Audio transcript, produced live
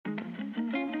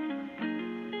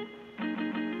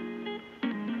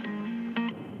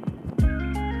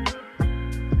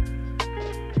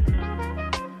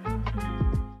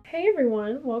Hey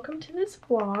everyone, welcome to this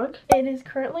vlog. It is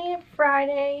currently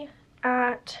Friday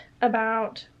at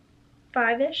about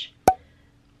 5-ish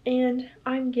and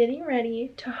I'm getting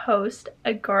ready to host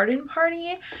a garden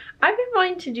party. I've been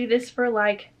wanting to do this for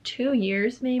like 2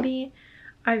 years maybe.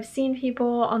 I've seen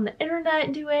people on the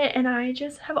internet do it and I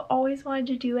just have always wanted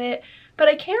to do it, but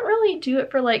I can't really do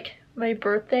it for like my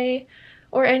birthday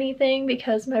or anything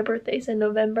because my birthday's in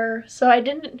November, so I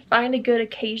didn't find a good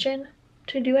occasion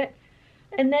to do it.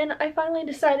 And then I finally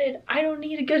decided I don't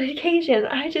need a good occasion.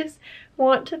 I just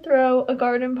want to throw a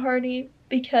garden party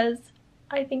because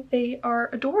I think they are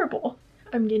adorable.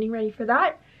 I'm getting ready for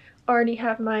that. Already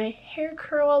have my hair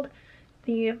curled.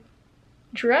 The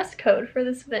dress code for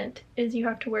this event is you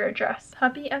have to wear a dress.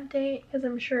 Puppy update, because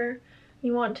I'm sure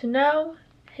you want to know.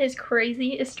 His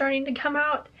crazy is starting to come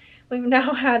out. We've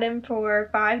now had him for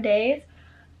 5 days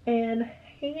and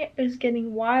he is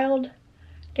getting wild,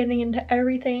 getting into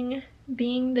everything,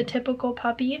 being the typical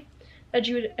puppy that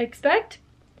you would expect.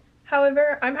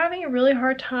 However, I'm having a really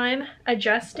hard time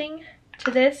adjusting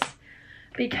to this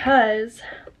because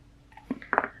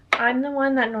I'm the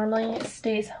one that normally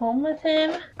stays home with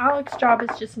him. Alex's job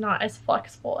is just not as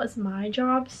flexible as my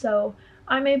job, so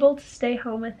I'm able to stay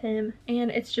home with him,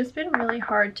 and it's just been really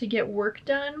hard to get work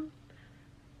done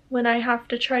when I have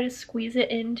to try to squeeze it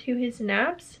into his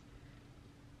naps.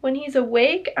 When he's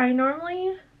awake, I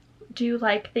normally do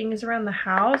like things around the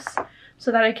house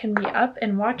so that I can be up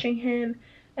and watching him,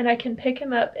 and I can pick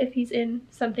him up if he's in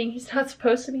something he's not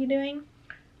supposed to be doing.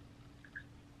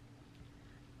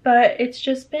 But it's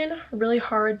just been really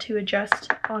hard to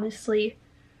adjust, honestly.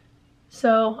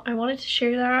 So I wanted to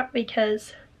share that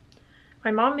because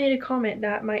my mom made a comment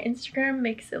that my Instagram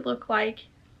makes it look like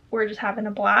we're just having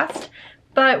a blast,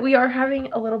 but we are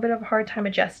having a little bit of a hard time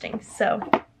adjusting. So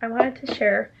I wanted to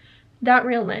share that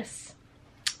realness.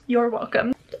 You're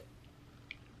welcome.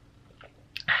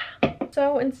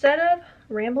 So instead of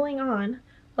rambling on,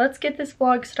 let's get this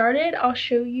vlog started. I'll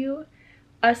show you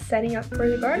us setting up for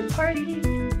the garden party.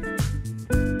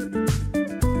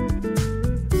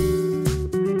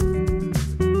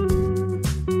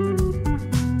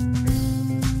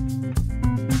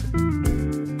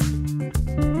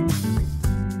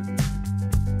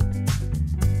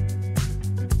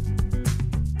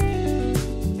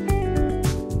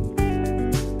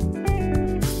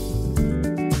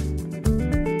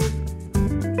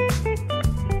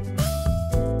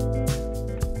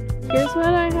 Here's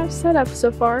what I have set up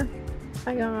so far.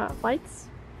 I got lights,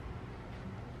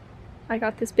 I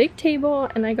got this big table,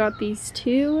 and I got these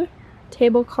 2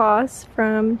 tablecloths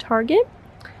from Target.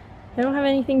 I don't have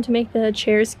anything to make the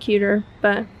chairs cuter,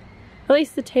 but at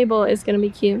least the table is gonna be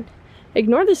cute.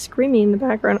 Ignore the screaming in the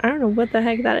background. I don't know what the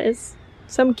heck that is.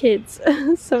 Some kids,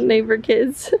 some neighbor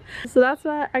kids. So that's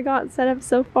what I got set up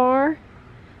so far.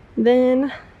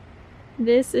 Then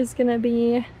this is gonna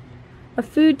be a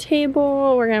food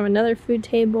table. We're gonna have another food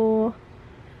table,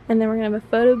 and then we're gonna have a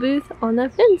photo booth on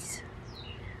that fence,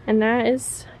 and that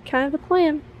is kind of the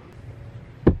plan.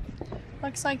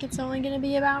 Looks like it's only gonna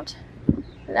be about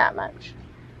that much.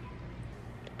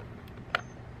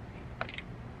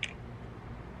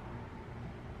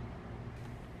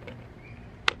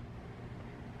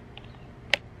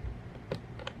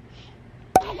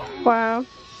 Wow.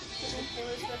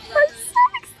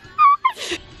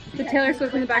 The Taylor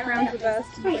Swift in the background is the best.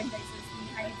 I'm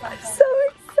so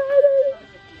excited.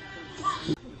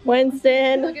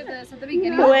 Winston. Look at this at the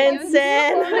beginning. Winston.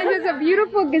 There's a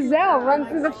beautiful gazelle run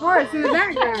through the forest in the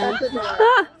background.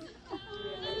 Ah,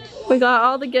 we got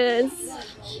all the goods.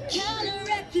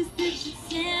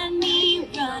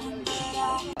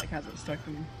 Like, hasn't stuck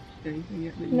in anything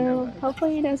yet? No,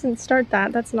 hopefully he doesn't start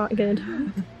that. That's not good.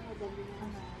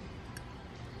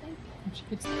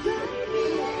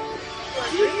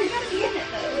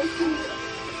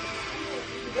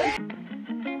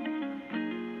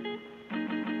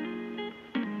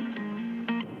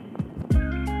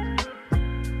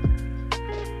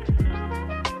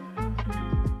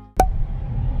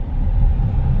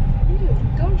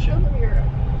 Don't show them your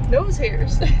nose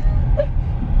hairs. I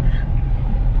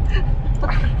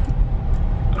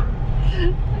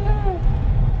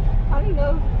don't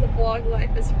know if the vlog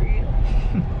life is for you.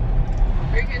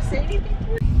 Are you gonna say anything?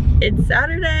 It's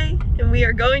Saturday and we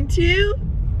are going to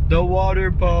the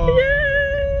water park.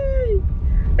 Yay!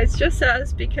 It's just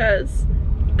us because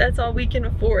that's all we can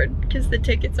afford because the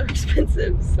tickets are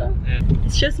expensive. So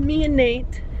it's just me and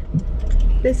Nate.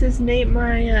 This is Nate,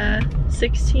 my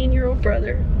 16-year-old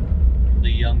brother.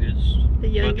 The youngest. The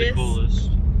youngest. But the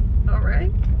coolest.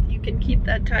 Alright, you can keep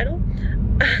that title.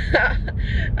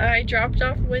 I dropped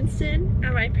off Winston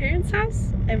at my parents'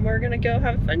 house and we're gonna go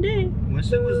have a fun day.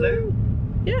 Winston was there?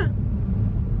 Yeah.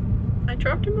 I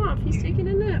dropped him off. He's taking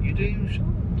a nap. You didn't even show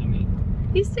up to me.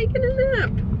 He's taking a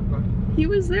nap. He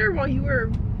was there while you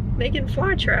were making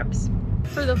fly traps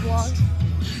for the vlog.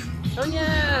 Oh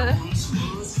yeah.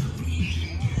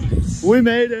 We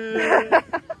made it!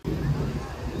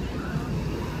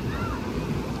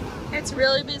 It's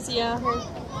really busy out here.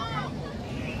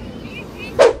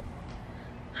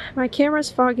 My camera's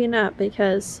fogging up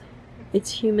because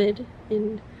it's humid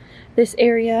in this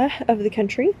area of the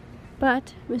country.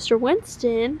 But Mr.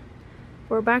 Winston,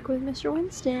 we're back with Mr.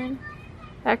 Winston,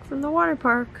 back from the water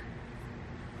park.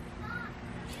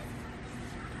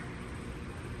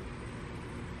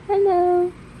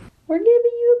 Hello. We're giving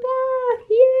you a bath.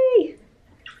 Yay!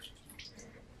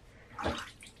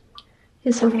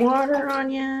 Get some water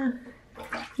on ya.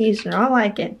 He does not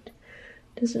like it.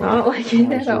 Does not like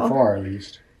it at all. So far, at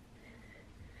least.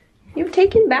 You've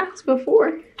taken baths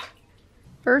before.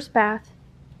 First bath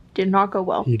did not go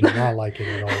well. He did not like it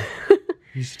at all.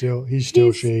 He's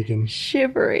still shaking.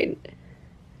 Shivering.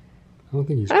 I don't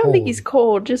think he's I don't cold. think he's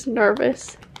cold, just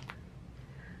nervous.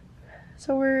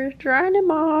 So we're drying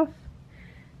him off,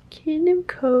 getting him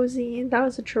cozy. That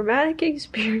was a traumatic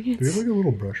experience. Do you have like a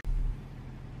little brush?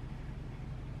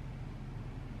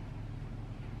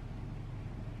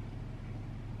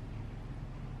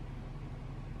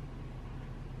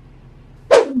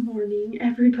 Good morning,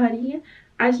 everybody.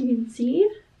 As you can see,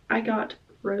 I got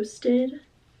roasted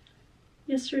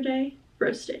yesterday.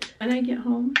 Roasted. When I get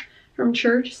home from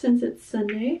church, since it's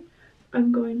Sunday,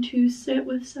 I'm going to sit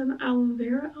with some aloe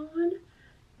vera on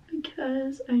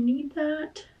because I need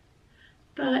that.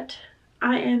 But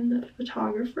I am the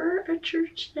photographer at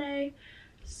church today,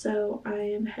 so I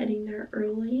am heading there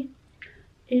early.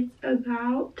 It's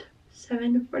about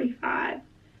 7:45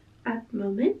 at the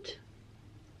moment.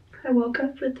 I woke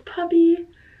up with the puppy.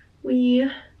 We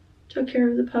took care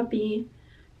of the puppy,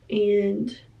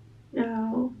 and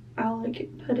now I'll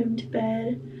put him to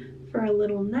bed for a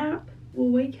little nap. We'll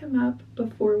wake him up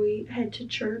before we head to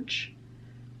church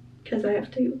because I have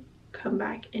to come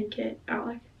back and get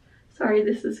Alec. Sorry,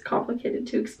 this is complicated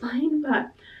to explain,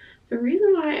 but the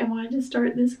reason why I wanted to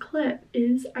start this clip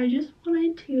is I just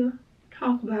wanted to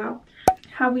talk about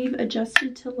how we've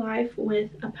adjusted to life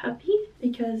with a puppy,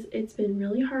 because it's been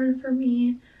really hard for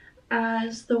me.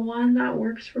 As the one that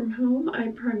works from home, I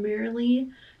primarily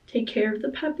take care of the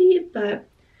puppy, but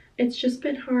it's just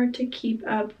been hard to keep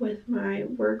up with my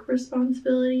work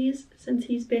responsibilities since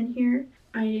he's been here.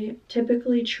 I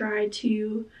typically try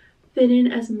to fit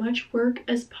in as much work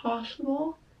as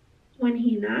possible when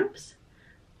he naps,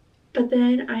 but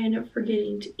then I end up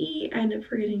forgetting to eat. I end up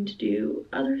forgetting to do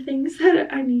other things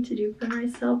that I need to do for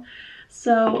myself.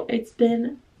 So it's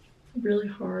been really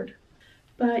hard.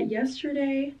 But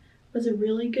yesterday was a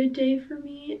really good day for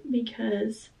me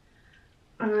because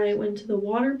I went to the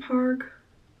water park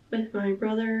with my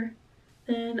brother.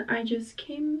 Then I just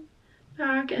came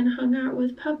back and hung out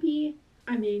with puppy.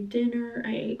 I made dinner.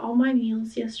 I ate all my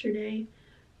meals yesterday,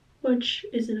 which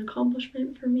is an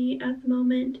accomplishment for me at the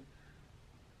moment.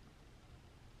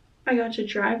 I got to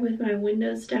drive with my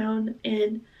windows down,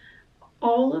 and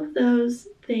all of those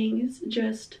things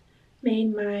just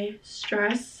made my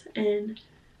stress and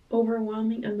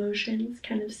overwhelming emotions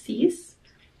kind of cease.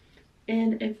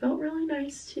 And it felt really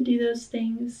nice to do those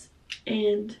things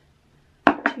and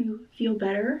to feel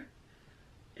better.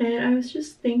 And I was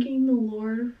just thanking the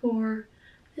Lord for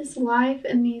this life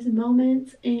and these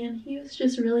moments, and he was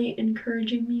just really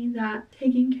encouraging me that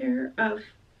taking care of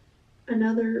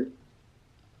another,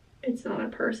 it's not a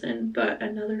person, but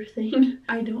another thing,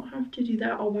 I don't have to do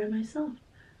that all by myself.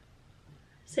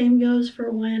 Same goes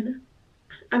for when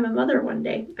I'm a mother one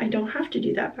day. I don't have to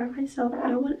do that by myself.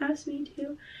 No one asked me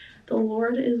to. The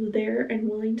Lord is there and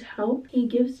willing to help. He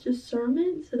gives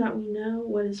discernment so that we know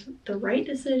what is the right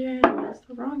decision, what is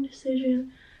the wrong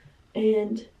decision,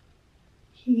 and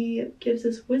he gives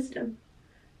us wisdom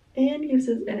and gives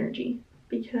us energy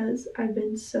because I've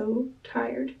been so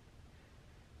tired.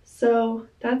 So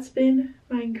that's been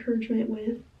my encouragement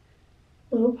with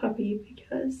little puppy,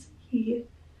 because he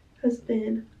has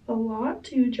been a lot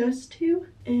to adjust to,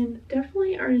 and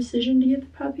definitely our decision to get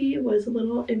the puppy was a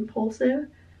little impulsive,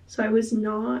 so I was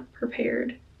not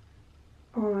prepared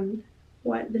on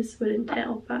what this would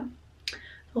entail, but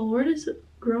the Lord is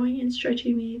growing and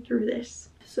stretching me through this.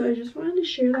 So I just wanted to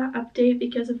share that update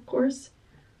because, of course,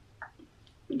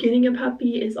 getting a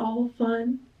puppy is all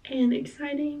fun and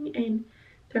exciting and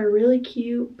they're really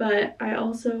cute, but I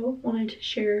also wanted to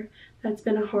share that's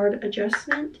been a hard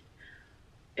adjustment,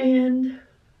 and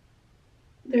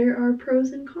there are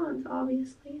pros and cons,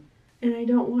 obviously, and I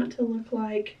don't want to look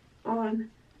like on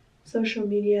social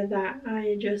media that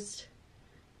I just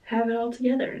have it all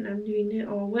together and I'm doing it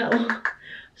all well.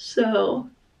 So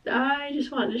I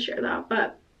just wanted to share that.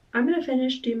 But I'm gonna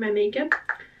finish doing my makeup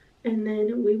and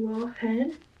then we will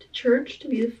head to church to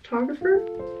be the photographer.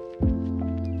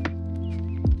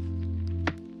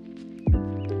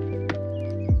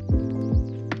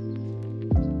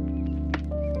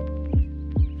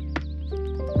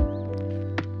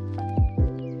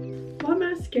 What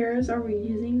mascaras are we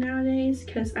using nowadays?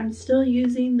 Because I'm still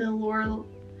using the L'Oreal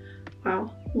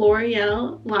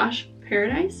Lash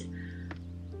Paradise.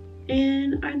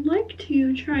 And I'd like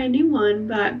to try a new one,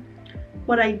 but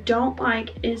what I don't like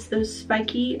is those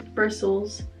spiky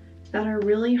bristles that are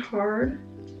really hard.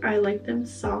 I like them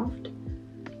soft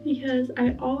because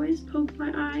I always poke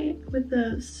my eye with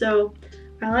those. So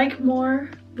I like more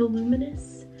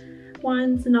voluminous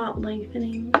ones, not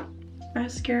lengthening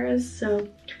mascaras. So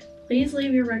please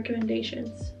leave your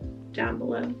recommendations down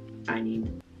below. I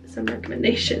need some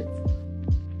recommendations.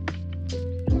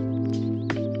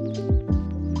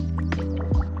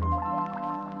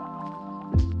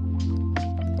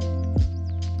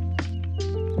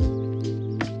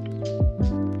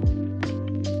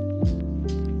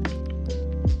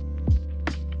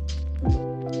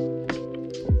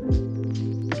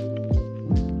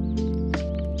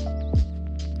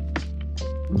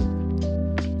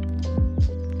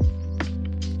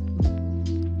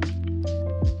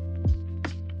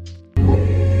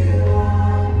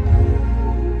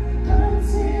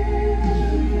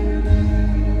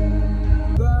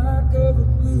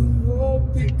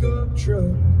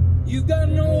 Truck. You got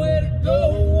nowhere to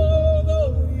go,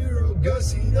 although you're all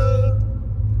gussied up.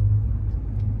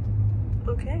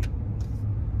 Okay.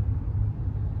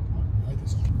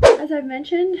 As I've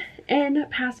mentioned in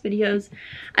past videos,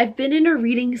 I've been in a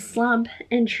reading slump,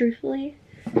 and truthfully,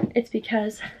 it's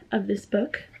because of this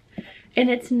book. And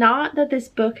it's not that this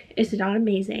book is not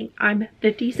amazing. I'm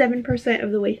 57%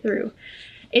 of the way through.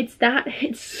 It's that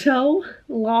it's so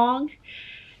long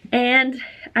and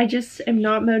I just am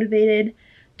not motivated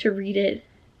to read it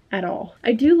at all.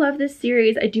 I do love this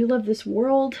series. I do love this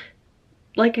world.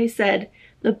 Like I said,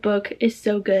 the book is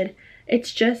so good.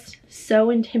 It's just so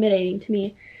intimidating to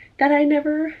me that I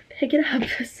never pick it up.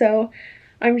 So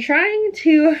I'm trying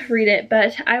to read it,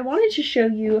 but I wanted to show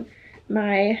you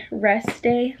my rest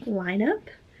day lineup.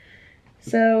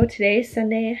 So today's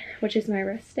Sunday, which is my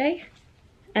rest day,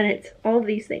 and it's all of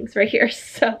these things right here.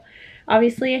 So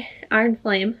obviously Iron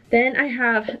Flame. Then I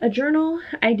have a journal.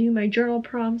 I do my journal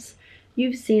prompts.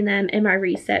 You've seen them in my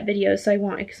reset videos, so I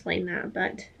won't explain that,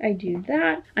 but I do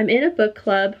that. I'm in a book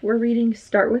club. We're reading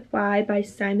Start With Why by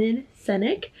Simon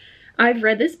Sinek. I've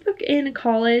read this book in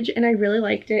college and I really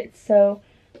liked it, so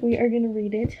we are gonna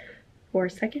read it for a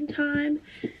second time.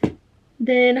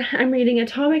 Then I'm reading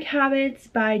Atomic Habits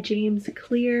by James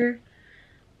Clear.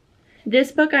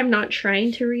 This book I'm not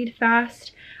trying to read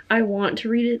fast. I want to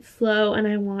read it slow and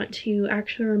I want to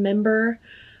actually remember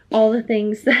all the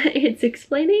things that it's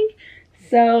explaining.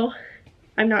 So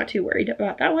I'm not too worried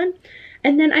about that one.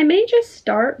 And then I may just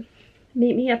start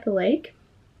Meet Me at the Lake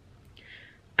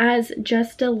as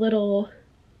just a little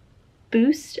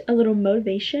boost, a little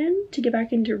motivation to get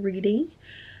back into reading.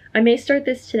 I may start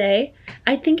this today.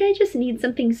 I think I just need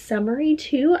something summery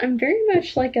too. I'm very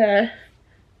much like a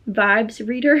vibes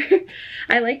reader.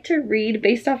 I like to read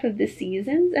based off of the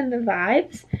seasons and the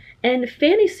vibes, and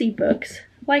fantasy books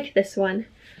like this one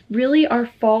really are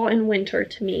fall and winter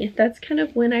to me. That's kind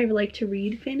of when I like to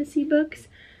read fantasy books,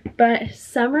 but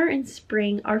summer and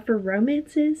spring are for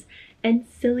romances and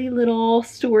silly little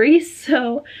stories.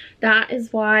 So that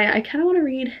is why I kind of want to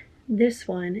read this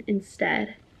one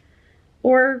instead,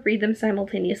 or read them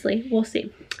simultaneously. We'll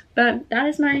see. But that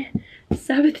is my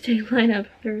Sabbath day lineup.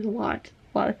 There's a lot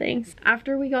of things.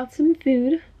 After we got some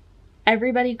food,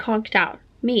 everybody conked out.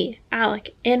 Me,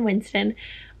 Alec, and Winston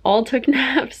all took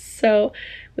naps. So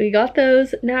we got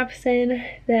those naps in.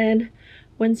 Then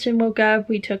Winston woke up.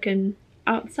 We took him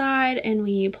outside and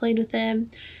we played with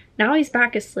him. Now he's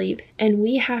back asleep and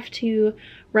we have to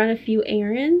run a few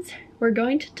errands. We're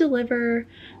going to deliver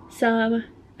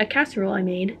a casserole I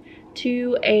made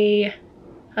to a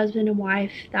husband and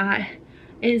wife that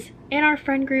is in our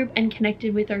friend group and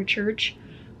connected with our church.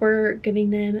 We're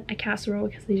giving them a casserole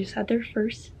because they just had their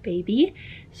first baby.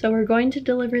 So we're going to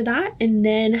deliver that, and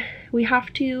then we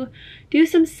have to do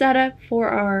some setup for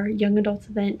our young adults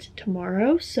event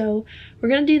tomorrow. So we're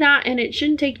gonna do that, and it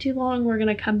shouldn't take too long. We're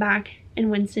gonna come back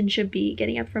and Winston should be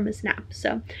getting up from his nap.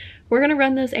 So we're gonna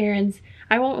run those errands.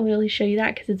 I won't really show you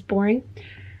that because it's boring.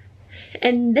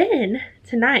 And then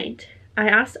tonight I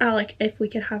asked Alec if we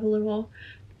could have a little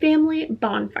family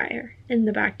bonfire in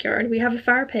the backyard. We have a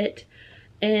fire pit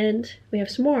and we have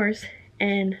s'mores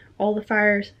and all the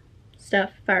fire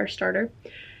stuff, fire starter.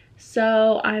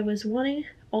 So I was wanting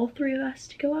all three of us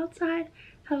to go outside,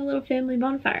 have a little family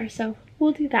bonfire. So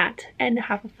we'll do that and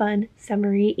have a fun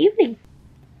summery evening.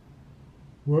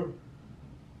 What?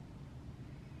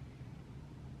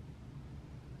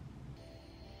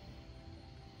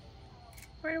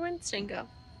 Where did Winston go?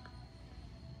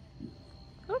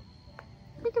 Oh,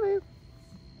 peekaboo.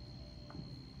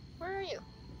 Where are you?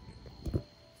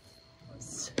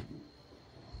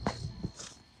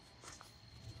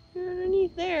 You're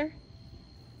underneath there.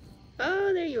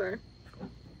 Oh, there you are.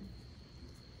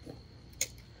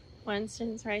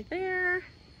 Winston's right there.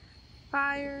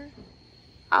 Fire.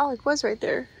 Alec was right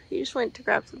there. He just went to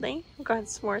grab something. Got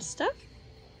some more stuff.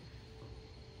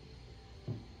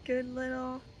 Good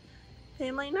little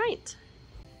family night.